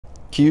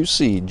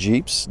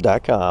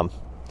QCAutoplex.com.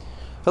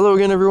 Hello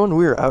again, everyone.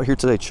 We are out here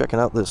today checking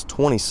out this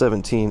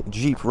 2017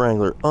 Jeep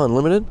Wrangler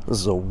Unlimited. This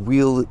is a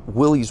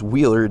Willy's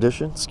Wheeler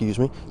edition,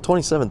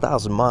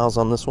 27,000 miles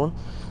on this one.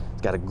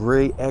 It's got a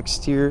gray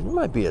exterior. There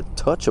might be a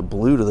touch of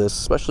blue to this,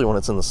 especially when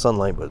it's in the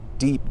sunlight, but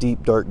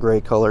deep dark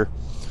gray color.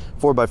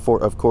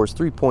 4x4, of course,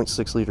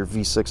 3.6 liter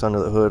V6 under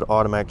the hood,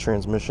 automatic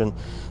transmission.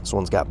 This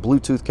one's got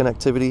Bluetooth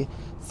connectivity,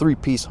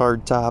 3-piece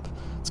hardtop.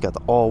 It's got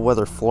the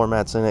all-weather floor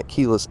mats in it,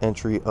 keyless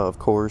entry, of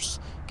course.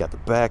 Got the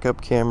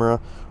backup camera,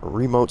 a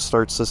remote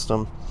start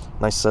system,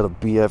 nice set of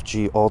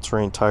BFG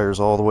all-terrain tires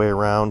all the way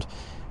around,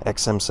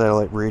 XM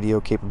satellite radio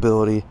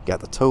capability. Got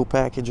the tow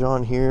package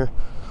on here.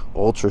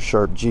 Ultra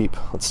sharp Jeep.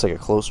 Let's take a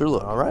closer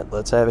look. All right,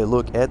 let's have a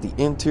look at the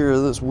interior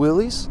of this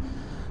Willys.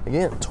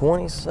 Again,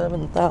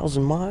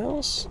 27,000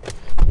 miles.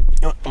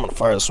 I'm gonna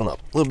fire this one up.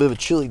 A little bit of a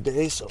chilly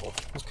day, so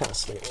let's kind of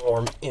stay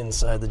warm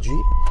inside the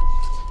Jeep.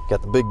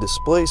 Got the big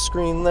display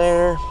screen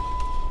there.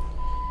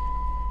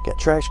 Got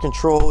traction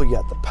control. You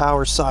got the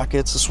power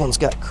sockets. This one's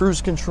got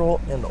cruise control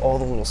and all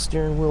the little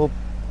steering wheel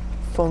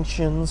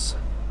functions.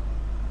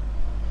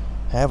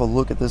 Have a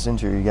look at this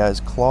interior, you guys.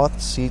 Cloth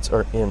seats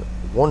are in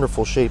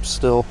wonderful shape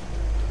still.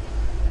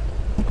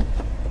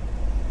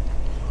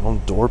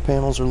 Door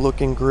panels are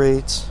looking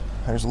great.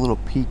 There's a little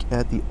peek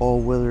at the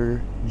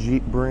all-weather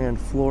Jeep brand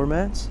floor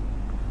mats.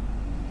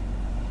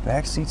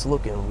 Back seats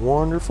looking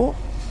wonderful.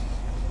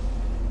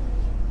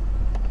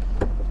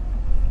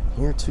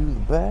 Here to the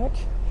back.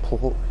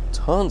 Pull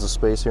tons of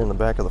space here in the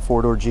back of the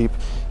four-door Jeep.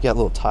 You got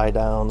little tie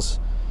downs.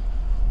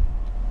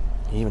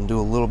 You even do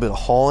a little bit of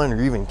hauling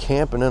or even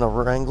camping in a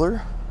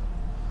Wrangler.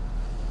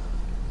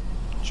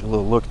 Get a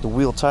little look at the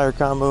wheel tire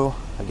combo.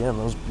 Again,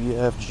 those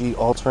BFG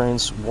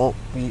all-terrains won't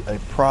be a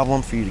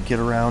problem for you to get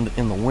around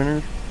in the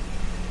winter.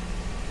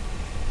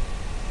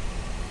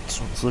 This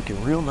one's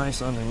looking real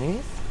nice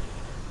underneath.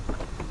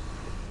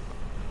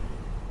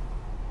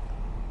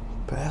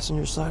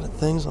 Passenger side of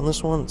things on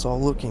this one, it's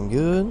all looking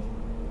good.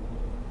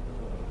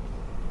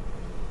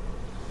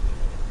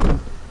 Now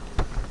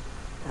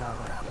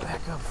we're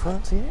back up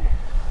front here.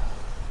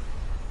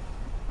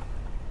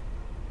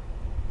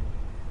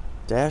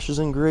 Dash is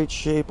in great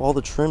shape. All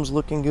the trim's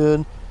looking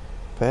good.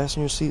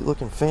 Passenger seat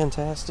looking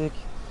fantastic.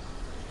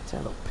 Let's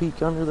have a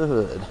peek under the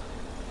hood.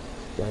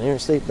 Got an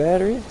interstate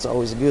battery. It's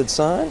always a good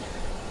sign.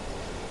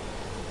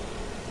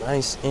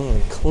 Nice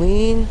and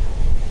clean.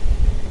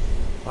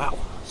 Wow,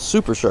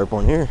 super sharp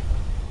one here.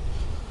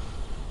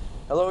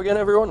 Hello again,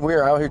 everyone. We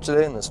are out here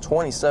today in this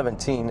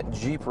 2017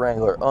 Jeep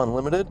Wrangler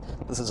Unlimited.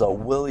 This is a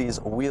Willy's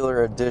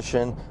Wheeler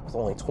edition with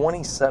only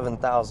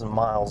 27,000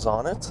 miles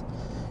on it.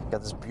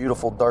 Got this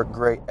beautiful dark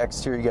gray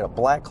exterior. You got a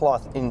black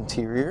cloth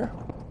interior.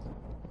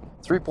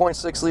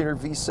 3.6 liter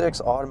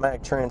V6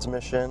 automatic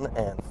transmission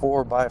and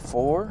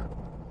 4x4.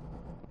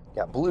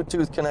 Got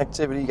Bluetooth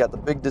connectivity. You got the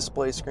big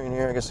display screen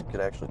here. I guess you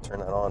could actually turn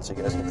that on so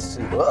you guys can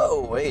see.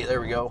 Whoa, wait,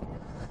 there we go.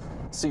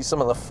 See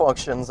some of the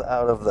functions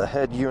out of the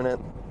head unit.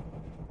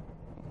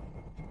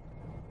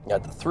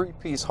 Got the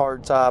 3-piece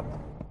hardtop.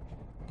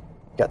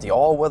 Got the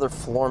all-weather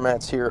floor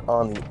mats here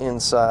on the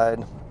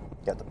inside.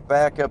 Got the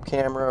backup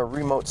camera,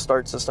 remote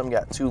start system.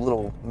 Got 2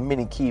 little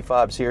mini key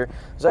fobs here.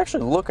 I was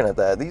actually looking at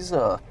that. These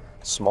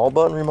small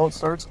button remote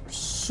starts are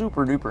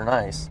super duper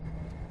nice.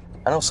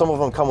 I know some of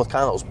them come with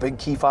kind of those big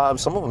key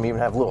fobs. Some of them even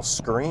have little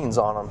screens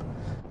on them.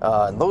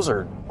 And those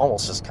are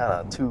almost just kind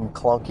of too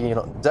clunky, you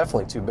know,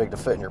 definitely too big to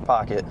fit in your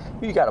pocket.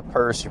 If you got a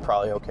purse, you're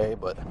probably okay,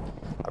 but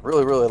I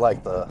really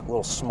like the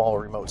little small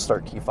remote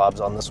start key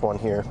fobs on this one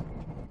here.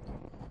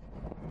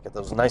 Got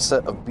those nice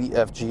set of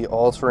BFG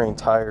all-terrain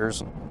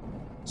tires,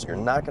 so you're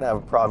not going to have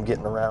a problem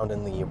getting around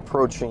in the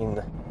approaching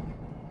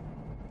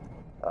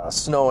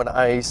snow and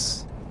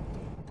ice.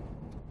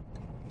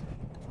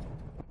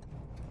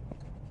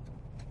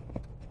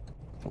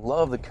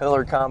 Love the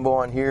color combo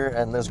on here,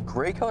 and this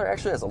gray color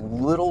actually has a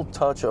little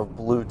touch of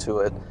blue to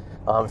it.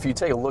 If you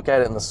take a look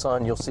at it in the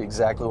sun, you'll see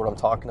exactly what I'm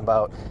talking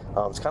about.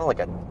 It's kind of like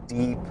a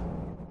deep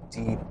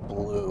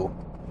blue.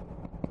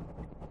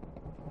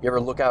 You ever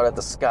look out at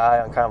the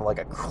sky on kind of like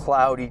a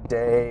cloudy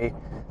day,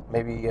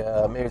 maybe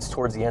it's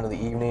towards the end of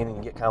the evening, and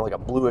you get kind of like a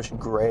bluish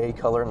gray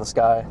color in the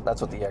sky? That's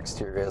what the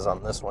exterior is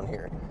on this one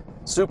here.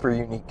 Super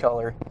unique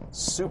color,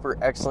 super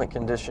excellent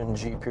condition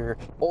Jeep here,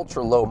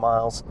 ultra low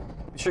miles.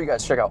 Be sure you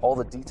guys check out all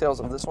the details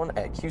of this one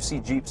at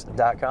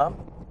QCAutoplex.com.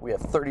 We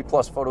have 30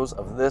 plus photos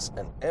of this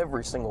and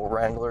every single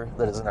Wrangler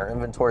that is in our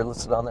inventory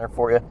listed on there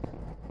for you.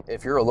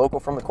 If you're a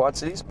local from the Quad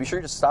Cities, be sure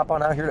to stop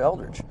on out here to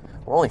Eldridge.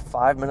 We're only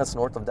 5 minutes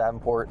north of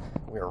Davenport.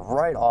 We are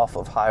right off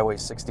of Highway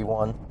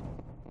 61.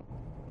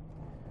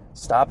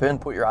 Stop in,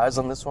 put your eyes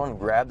on this one,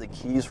 grab the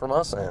keys from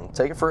us, and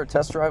take it for a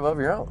test drive of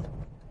your own.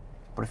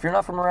 But if you're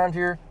not from around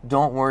here,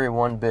 don't worry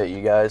one bit,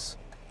 you guys.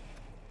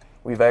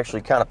 We've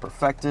actually kind of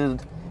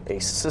perfected a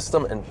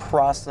system and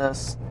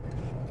process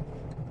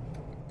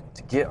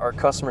to get our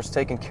customers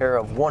taken care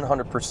of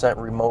 100%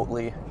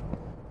 remotely.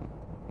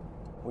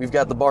 We've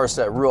got the bar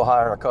set real high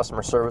on our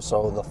customer service,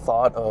 so the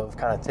thought of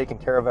kind of taking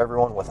care of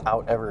everyone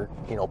without ever,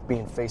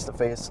 being face to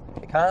face,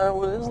 it kind of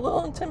was a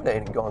little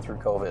intimidating going through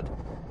COVID.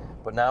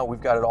 But now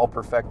we've got it all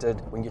perfected.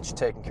 We can get you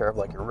taken care of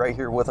like you're right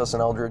here with us in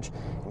Eldridge.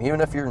 And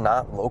even if you're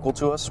not local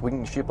to us, we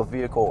can ship a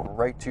vehicle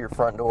right to your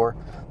front door.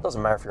 It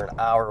doesn't matter if you're an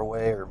hour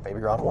away or maybe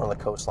you're on one of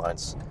the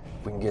coastlines.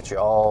 We can get you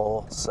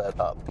all set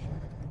up.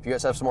 If you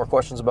guys have some more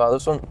questions about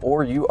this one,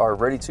 or you are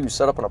ready to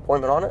set up an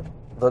appointment on it,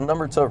 the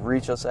number to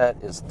reach us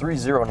at is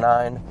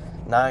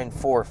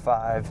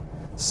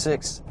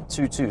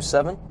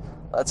 309-945-6227.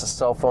 That's a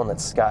cell phone that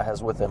Scott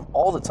has with him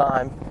all the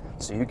time,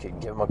 so you could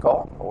give him a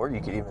call, or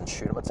you could even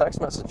shoot him a text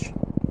message.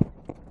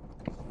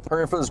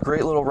 Hurry for this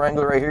great little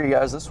Wrangler right here, you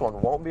guys. This one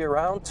won't be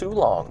around too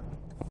long.